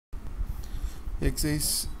exercise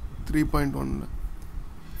 3.1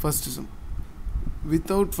 first sum.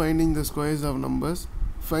 Without finding the squares of numbers,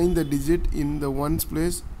 find the digit in the ones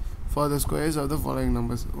place for the squares of the following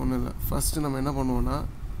numbers. First நம்ம என்ன பண்ணுவோம்னா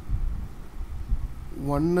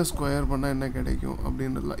 1 square பண்ணால் என்ன கிடைக்கும்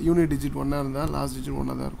அப்படின்றதுல unit digit 1 இருந்தால் last digit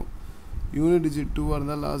 1 தான் இருக்கும். யூனிட் டிஜிட் 2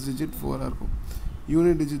 இருந்தால் லாஸ்ட் டிஜிட் 4 இருக்கும்.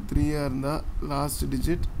 யூனிட் டிஜிட் 3 இருந்தால் லாஸ்ட்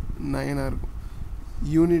டிஜிட் 9 இருக்கும்.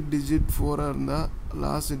 யூனிட் டிஜிட் 4 இருந்தால்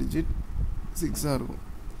லாஸ்ட் டிஜிட் 6 இருக்கும்.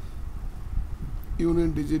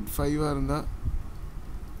 யூனிட் டிஜிட் 5 இருந்தால்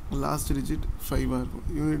லாஸ்ட் டிஜிட் 5 இருக்கும்.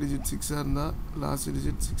 யூனிட் டிஜிட் 6 இருந்தால் லாஸ்ட்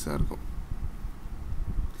டிஜிட் 6 இருக்கும்.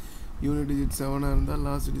 யூனிட் டிஜிட் 7 இருந்தால்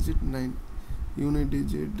லாஸ்ட் டிஜிட் 9. யூனிட்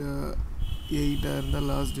டிஜிட் 8 இருந்தால்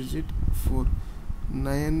லாஸ்ட் டிஜிட் 4.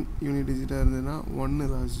 9 யூனிட் டிஜிட்டாக இருந்ததுன்னா 1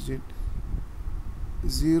 லாஸ்ட் டிஜிட்.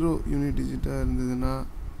 0 யூனிட் டிஜிட்டாக இருந்ததுன்னா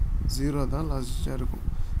 0 தான் லாஸ்ட் டிஜிட்டாக இருக்கும்.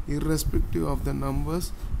 irrespective of the numbers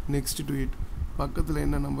next to it. பக்கத்தில்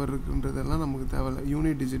என்ன நம்பர் இருக்குன்றதெல்லாம் நமக்கு தேவையில்லை.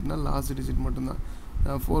 யூனிட் டிஜிட்னால் லாஸ்ட் டிஜிட் மட்டும்தான்.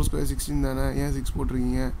 4 ஸ்கொயர் 16 தானே, ஏன் 6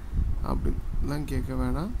 போட்டிருக்கீங்க அப்படின்லாம் கேட்க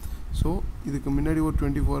வேணாம். ஸோ இதுக்கு முன்னாடி ஒரு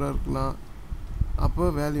 24 இருக்கலாம், அப்போ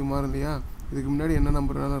வேல்யூ மாறும் இல்லையா. இதுக்கு முன்னாடி என்ன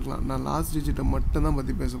நம்பர்னாலும் இருக்கலாம். நான் லாஸ்ட் டிஜிட்டை மட்டும்தான்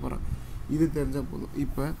பற்றி பேச போகிறேன். இது தெரிஞ்சால் போதும்.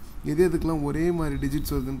 இப்போ எது எதுக்கெலாம் ஒரே மாதிரி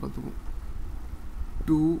டிஜிட்ஸ் வருதுன்னு பார்த்துப்போம்.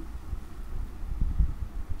 2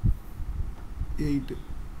 8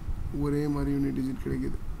 ஒரே மாதிரி யூனிட் டிஜிட்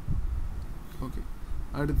கிடைக்கிது. ஓகே,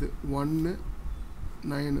 அடுத்து 1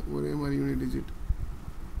 9 ஒரே மாதிரி யூனிட் டிஜிட்.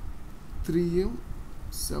 3யும்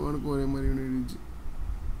 7க்கும் ஒரே மாதிரி யூனிட் டிஜிட்.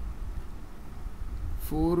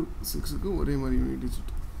 4 6க்கும் ஒரே மாதிரி யூனிட்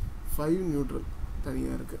டிஜிட். 5 நியூட்ரல்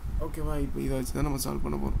தனியாக இருக்குது. ஓகேவா, இப்போ இதை வச்சு தான் நம்ம சால்வ்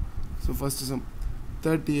பண்ண போகிறோம். ஸோ ஃபஸ்ட்டு சம்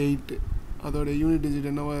 38 அதோடைய யூனிட்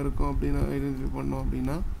டிஜிட் என்னவா இருக்கும் அப்படின்னு ஐடென்டிஃபை பண்ணோம்.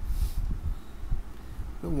 அப்படின்னா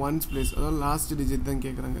ஒன்ஸ் பிளேஸ், அதாவது லாஸ்ட் டிஜிட் தான்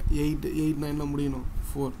கேட்குறாங்க. 8 9ல முடியணும்.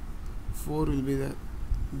 4 will be the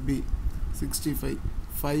B. 65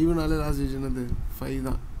 5னாலே last digit என்னது 5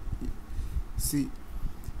 தான். C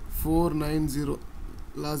 490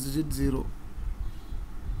 last digit 0.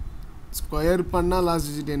 ஸ்கொயர் பண்ணால் லாஸ்ட்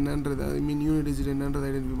டிஜிட் என்னன்றது, ஐ மீன் யூனிட் டிஜிட் என்னன்றது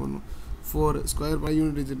ஐடென்டிஃபை பண்ணணும். 4 ஸ்கொயர் பண்ண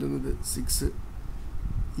யூனிட் டிஜிட் என்னது 6.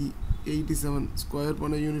 87 ஸ்கொயர்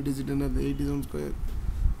பண்ண யூனிட் டிஜிட் என்னது 87 square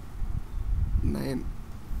 9.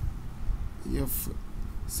 F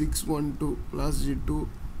 612 last digit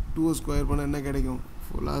 2 square பண்ண என்ன கிடைக்கும்,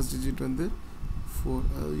 லாஸ்ட் டிஜிட் வந்து 4,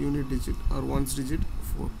 அதாவது unit digit R once digit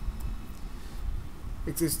 4.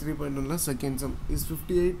 Exercise 3.1 second sum. Is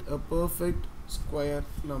 58 a perfect square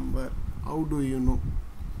number? How do you know?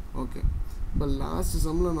 Okay, இப்போ லாஸ்ட்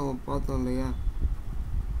சம்மில் நம்ம பார்த்தோம் இல்லையா,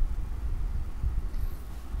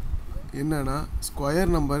 என்னன்னா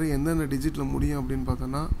ஸ்கொயர் நம்பர் எந்தெந்த டிஜிட்டில் முடியும் அப்படின்னு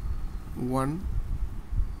பார்த்தோன்னா 1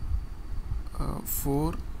 4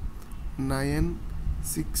 9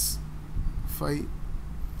 6 5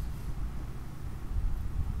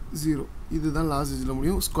 0 இதுதான் லாஸ்ட் டிஜிட்டில்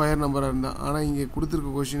முடியும் ஸ்கொயர் நம்பராக இருந்தால். ஆனால் இங்கே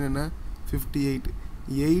கொடுத்துருக்க கொஷின் என்ன 58.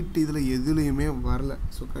 8 இதில் எதுலேயுமே வரல.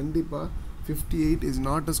 ஸோ கண்டிப்பாக 58 is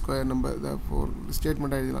not a square number. Therefore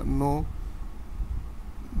statement ஆகிடலாம், no,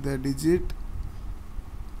 the digit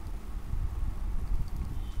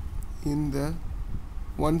in the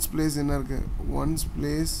ones place என்ன இருக்கு, ones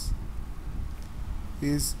place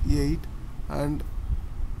is 8 and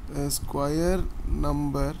a square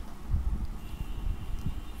number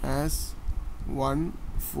as 1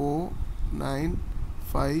 4 9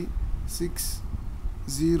 5 6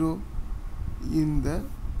 0 in the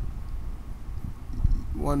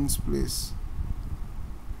ones place.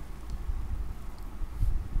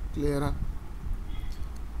 Clear?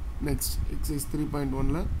 Next, exercise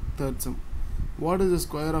 3.1 third sum. What is the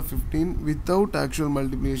square of 15 without actual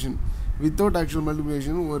multiplication? Without actual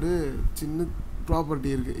multiplication ஒரு சின்ன property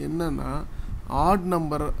இருக்குது. என்னன்னா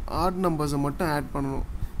add நம்பர்ஸை மட்டும் add பண்ணணும்.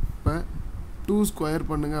 இப்போ 2 square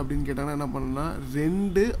பண்ணுங்க அப்படின்னு கேட்டாங்கன்னா என்ன பண்ணணும்னா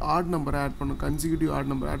 2 ஆட் நம்பரை ஆட் பண்ணணும். கன்சிக்யூட்டிவ் ஆட்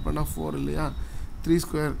நம்பர் ஆட் பண்ணால் 4 இல்லையா. 3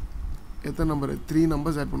 ஸ்கொயர் எத்தனை நம்பர், 3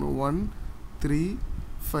 நம்பர்ஸ் ஆட் பண்ணுவோம். 1 3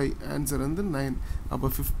 5 ஆன்சர் வந்து 9. அப்போ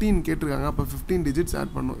 15 கேட்டிருக்காங்க. அப்போ 15 டிஜிட்ஸ்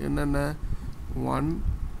ஆட் பண்ணணும். என்னென்ன 1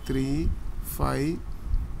 3 5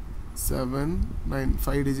 7 9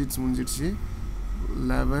 5 டிஜிட்ஸ் முடிஞ்சிடுச்சு.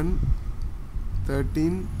 11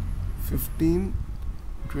 13 15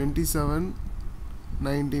 27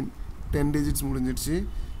 19 10 டிஜிட்ஸ் முடிஞ்சிடுச்சு.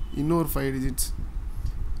 இன்னொரு 5 டிஜிட்ஸ்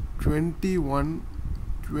 21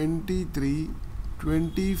 23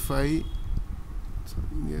 25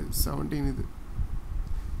 இங்கே 17 இது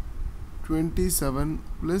 27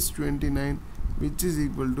 + 29 which is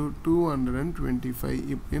equal to 225.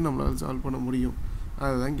 இப்படியும் நம்மளால் சால்வ் பண்ண முடியும்.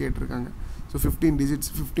 அதுதான் கேட்டிருக்காங்க. ஸோ 15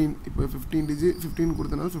 டிஜிட்ஸ் 15 இப்போ 15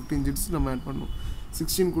 கொடுத்தனால 15 டிஜிட்ஸ் நம்ம ஆட் பண்ணணும்.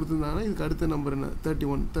 16 கொடுத்துருந்தாங்கன்னா இதுக்கு அடுத்த நம்பர் என்ன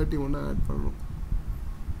 31 ஆட் பண்ணணும்.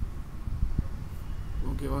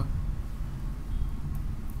 ஓகேவா?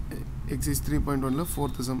 எக்ஸைஸ் 3.1ல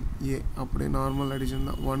ஃபோர்த்து சம் ஏ அப்படியே நார்மல் அடிஷன்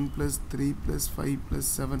தான். 1 + 3 + 5 +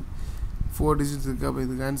 7 4 டிஜிட்ஸ் இருக்குது. அப்போ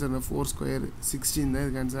இதுக்கு ஆன்சர் என்ன 4 ஸ்கொயர் 16 தான்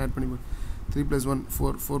இதுக்கு ஆன்சர். ஆட் பண்ணி 3 + 1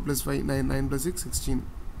 4 4 + 5 9 9 + 6 16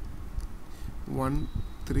 1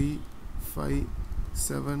 3 5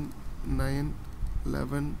 7 9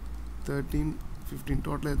 11 13 15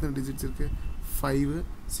 டோட்டலாக எத்தனை டிஜிட்ஸ் இருக்குது 5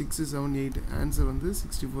 6 7 8 ஆன்சர் வந்து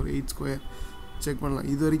 64 8 ஸ்கொயர். செக் பண்ணலாம்.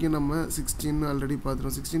 இது வரைக்கும் நம்ம 16 ஆல்ரெடி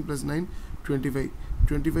பார்த்துட்டோம். 16 + 9 25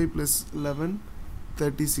 25 + 11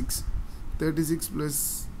 36 36 +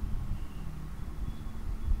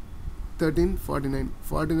 13 49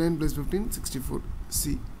 49 + 15 64 C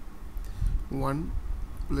 1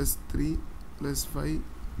 + 3 + 5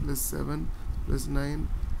 + 7 + 9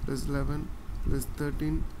 + 11 +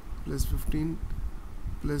 13 + 15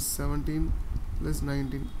 + 17 +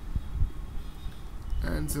 19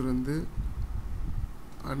 ஆன்சர் வந்து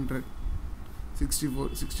 100 64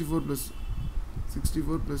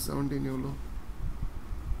 64 + 17 எவ்வளோ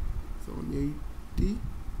 780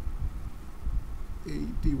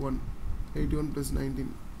 81 81 +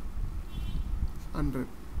 19 100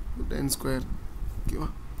 10 ஸ்கொயர். ஓகேவா?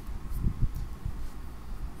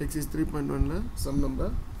 Exercise 3.1ல sum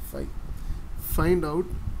number 5 find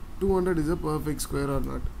out 200 is a perfect square or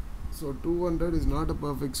not. So 200 is not a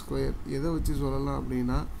perfect square. எதை வச்சு சொல்லலாம்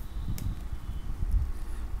அப்படின்னா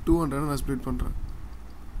 200 நான் ஸ்ப்ளிட் பண்ணுறேன்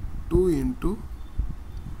 2 ×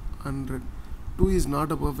 100. 2 is not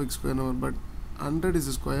a perfect square number but 100 is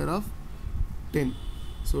a square of 10.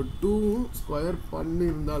 So 2 square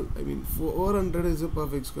பண்ணியிருந்தால் ஐ மீன் 400 is a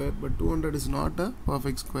perfect square but 200 is not a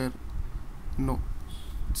perfect square. No,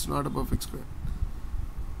 it's not a perfect square.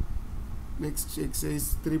 Next exercise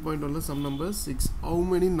 3.1 sum number 6. How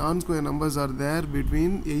many non-square numbers are there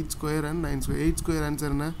between 8 square and 9 square? 8 square answer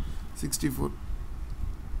என்ன 64.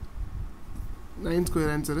 9 square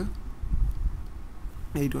answer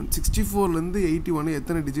 81. 64லேருந்து 81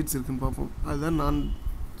 எத்தனை digits இருக்குன்னு பார்ப்போம். அதுதான் நான்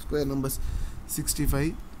square numbers. 65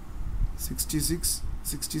 66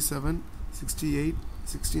 67 68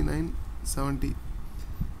 69 70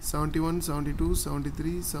 71 72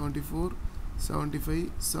 73 74 75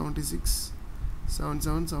 76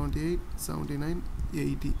 77 78 79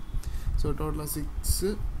 80. So total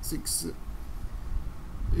 6 6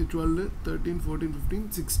 12 13 14 15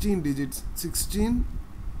 16 digits. 16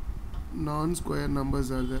 non-square numbers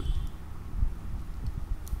are there.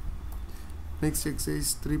 Next exercise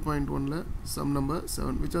 3.1 sum number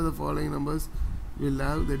 7. Which of the following numbers will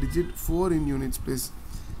have the digit 4 in units place?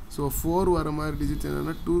 So 4 வர மாதிரி digits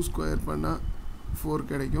என்னன்னா 2 square பண்ணால் 4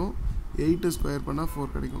 கிடைக்கும், 8 ஸ்கொயர் பண்ணால் 4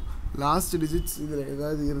 கிடைக்கும். லாஸ்ட் டிஜிட்ஸ் இதில்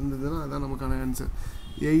ஏதாவது இருந்ததுன்னா அதான் நமக்கான ஆன்சர்.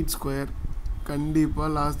 8 ஸ்கொயர் கண்டிப்பாக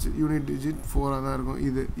லாஸ்ட் யூனிட் டிஜிட் 4ஆக தான் இருக்கும்.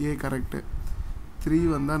 இது ஏ கரெக்டு. 3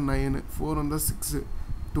 வந்தால் 9, 4 வந்தால் 6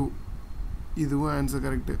 2, இதுவும் ஆன்சர்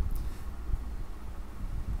கரெக்டு.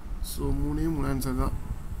 ஸோ 3 ஆன்சர் தான்.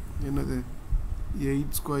 என்னது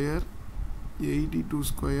 8 ஸ்கொயர் 82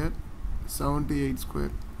 ஸ்கொயர் 78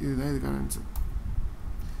 ஸ்கொயர், இதுதான் இதுக்கான answer.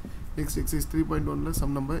 Next exercise 3.1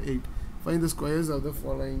 sum number 8. Find the squares of the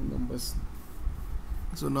following numbers.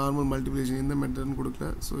 So normal multiplication in the method கொடுக்கல,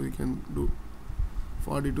 so we can do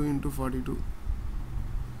 42 × 42.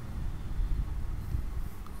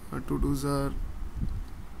 2 2s are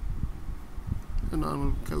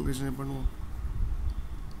normal calculation பண்ணுவோம்.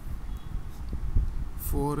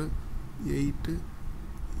 4 8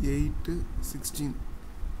 8 16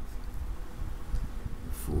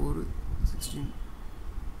 4 16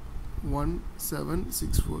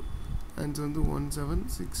 1764. Answer வந்து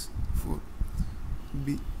 1764. B.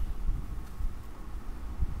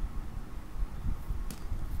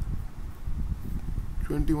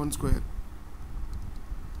 (21 square)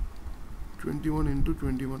 21 ×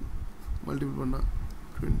 21 multiple பண்ணா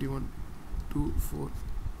 21 2 4.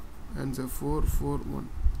 Answer 441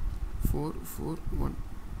 441.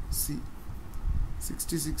 C.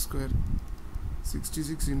 66 square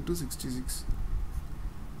 66 × 66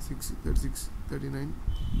 6 36 39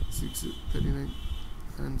 6 39.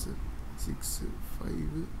 Answer 6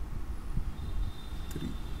 5 3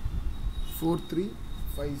 4 3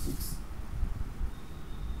 5 6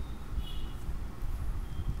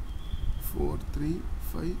 4 3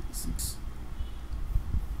 5 6.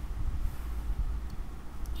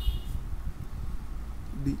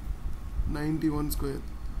 D. 91 square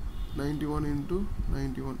 91 ×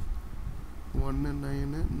 91 1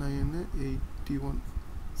 9 9 81.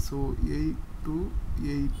 So 8 2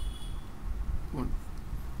 8 1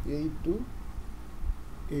 8 2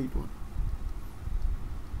 8 1.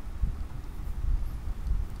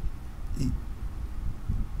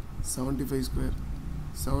 75 square.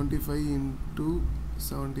 75 into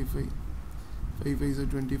 75. 5 5 is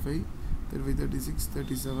 25. 35 36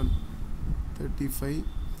 37 35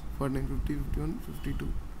 49 50 51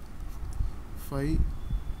 52. 5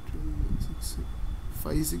 6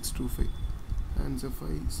 5 6 2 5. Answer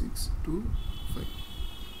 5 6 2 5.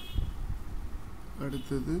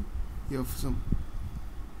 அடுத்தது F sum.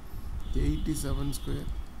 87 square.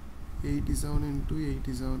 87 into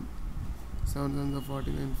 87. 7 7 are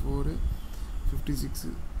 49 4 56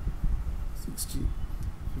 60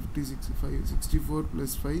 56 5 64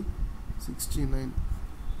 plus 5 69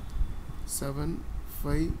 7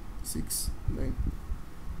 5 6 9.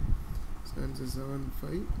 So answer 7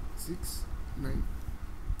 5 6 9.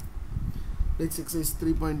 Next exercise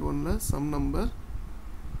 3.1 la sum number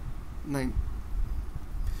 9.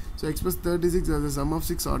 So express 36 as the sum of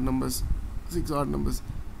 6 odd numbers. 6 odd numbers.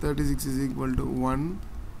 36 is equal to 1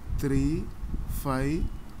 3 5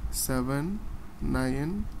 7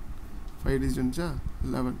 9 5 digits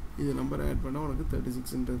 11. This number add பண்ணா உங்களுக்கு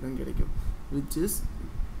 36 ன்றது தான் கிடைக்கும், which is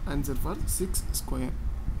answer for 6 square.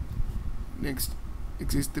 Next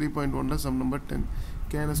exercise 3.1 la sum number 10.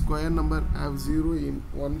 Can a square number have 0 in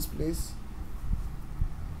ones place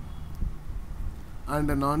and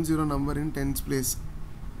a non-zero number in tens place?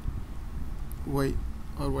 Why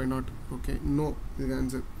or why not? Okay, no is the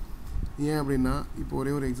answer. ஏன் அப்படின்னா இப்போ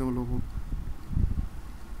ஒரே ஒரு example பார்ப்போம்.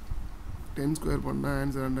 10 square பண்ணால்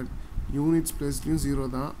answer 100. Units பிளேஸ்லையும் 0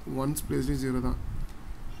 தான், once பிளேஸ்லையும் 0 தான்.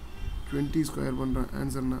 20 square பண்ணுறேன்,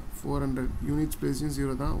 ஆன்சர்னா 400. யூனிட்ஸ் பிளேஸ்லையும்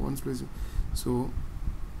 0 தான், ஒன்ஸ் பிளேஸ்லையும். ஸோ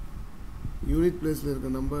யூனிட் பிளேஸில் இருக்க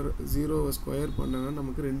நம்பர் 0வை ஸ்கொயர் பண்ணனா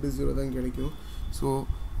நமக்கு 2 0 தான் கிடைக்கும். So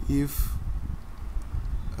if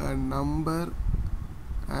a number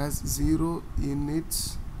has 0 in its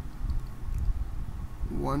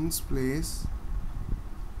ones place,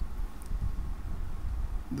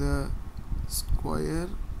 the square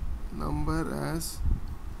number has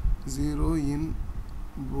 0 in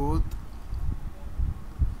both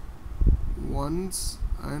ones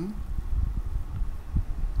and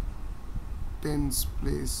tens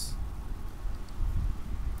place.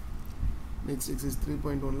 Next exercise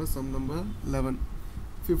 3.1 la sum number 11.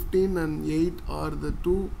 15 and 8 are the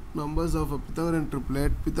two numbers of a Pythagorean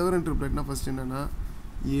triplet. Pythagorean triplet na first enna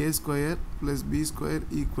a square plus b square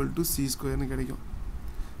equal to c square nu kedaikum.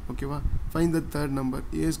 Okay va. Find the third number.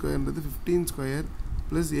 A square enradhu 15 square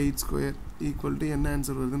plus 8 square equal to enna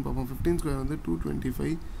answer varudhu paapom. 15 square vandu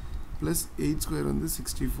 225 plus 8 square vandu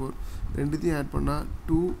 64. ரெண்டுத்தையும் add பண்ணா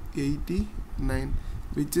 289,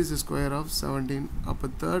 which is a square of 17. அப்ப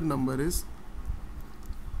third number is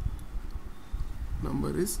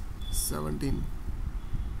 17.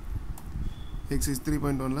 Exercise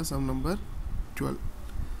 3.1 la sum number 12.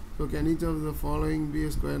 So can each of the following be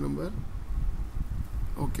a square number?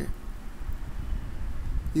 Okay,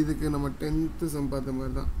 இதுக்கு நம்ம 10th sum பார்த்த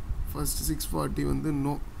மாதிரி தான். First 640 வந்து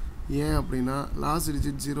no. ஏன் அப்படின்னா லாஸ்ட்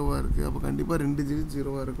டிஜிட் 0வா இருக்குது, அப்போ கண்டிப்பாக 2 டிஜிட்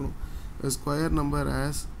 0வா இருக்கணும். Square number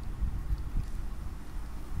as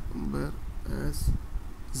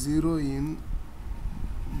 0 in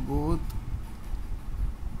both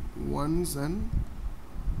ones and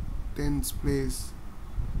tens place.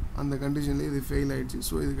 அந்த கண்டிஷன்ல இது ஃபெயில் ஆயிடுச்சு,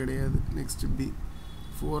 ஸோ இது கிடையாது. Next B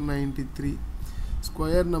 493.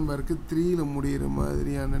 ஸ்கொயர் நம்பருக்கு 3ல முடிகிற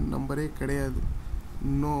மாதிரியான நம்பரே கிடையாது.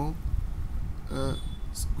 No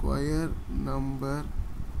square number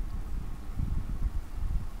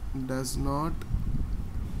does not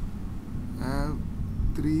have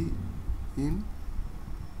 3 in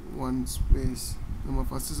ones place. நம்ம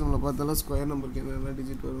ஃபஸ்ட்டு சம்மில் பார்த்தாலும் ஸ்கொயர் நம்பருக்கு என்னெல்லாம்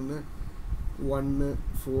டிஜிட் வரும்னு 1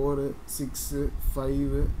 4 6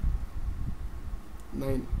 5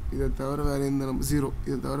 9 இதை தவிர வேறு எந்த நம்பர் 0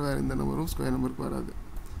 இதை தவிர வேறு எந்த நம்பரும் ஸ்கொயர் நம்பருக்கு வராது.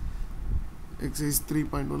 Exercise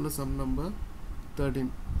 3.1 sum number 13.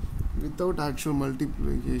 Without actual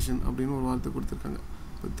multiplication அப்படின்னு ஒரு வார்த்தை கொடுத்துருக்காங்க.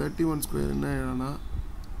 இப்போ 31 ஸ்கொயர் என்ன எழுதனா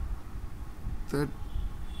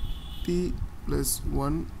 30 +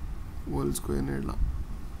 1 ஹோல் ஸ்கொயர்னு எழுதலாம்.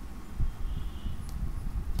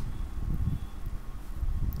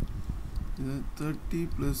 இது 30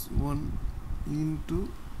 + 1 into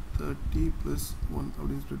 30 + 1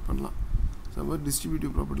 அப்படின்னு ஸ்ப்ளிட் பண்ணலாம். நம்ம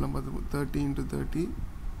டிஸ்ட்ரிபியூட்டிவ் ப்ராப்பர்ட்டிலாம் பார்த்துருப்போம். 30 × 30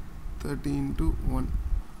 30 × 1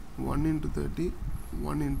 1 × 30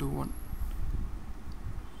 1 × 1.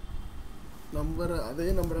 நம்பரை அதே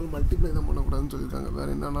நம்பரால் மல்டிப்ளை தான் பண்ணக்கூடாதுன்னு சொல்லியிருக்காங்க,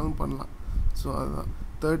 வேறு என்னன்னாலும் பண்ணலாம். ஸோ அதுதான்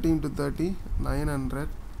 30 × 30 900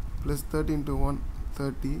 + 30 × 1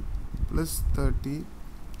 30 + 30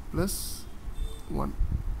 + 1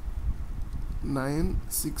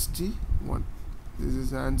 961. This is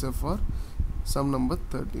the answer for sum number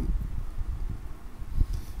 13.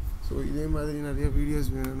 So so இதே மாதிரி நிறைய வீடியோஸ்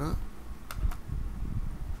வேணும்னா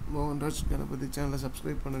மோகன்ராஜ் கணபதி சேனலை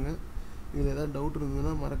சப்ஸ்கிரைப் பண்ணுங்கள். இதில் ஏதாவது டவுட்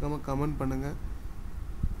இருந்ததுன்னா மறக்காமல் கமெண்ட் பண்ணுங்கள்.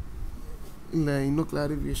 இல்லை இன்னும்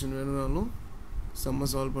கிளாரிஃபிகேஷன் வேணும்னாலும்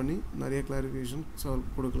சால்வ் பண்ணி நிறைய கிளாரிஃபிகேஷன்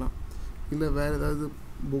கொடுக்கலாம். இல்லை வேறு ஏதாவது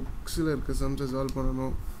புக்ஸில் இருக்க சம்ஸை சால்வ்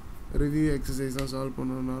பண்ணணும், ரிவ்யூ எக்ஸசைஸாக சால்வ்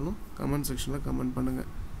பண்ணணுன்னாலும் கமெண்ட் செக்ஷனில் கமெண்ட் பண்ணுங்கள்.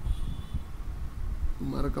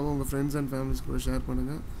 மறக்காமல் உங்கள் ஃப்ரெண்ட்ஸ் அண்ட் ஃபேமிலிஸ் கூட ஷேர்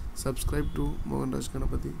பண்ணுங்கள். Subscribe to Mohanraj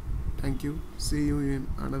Ganapati. Thank you. See you in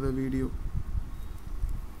another video.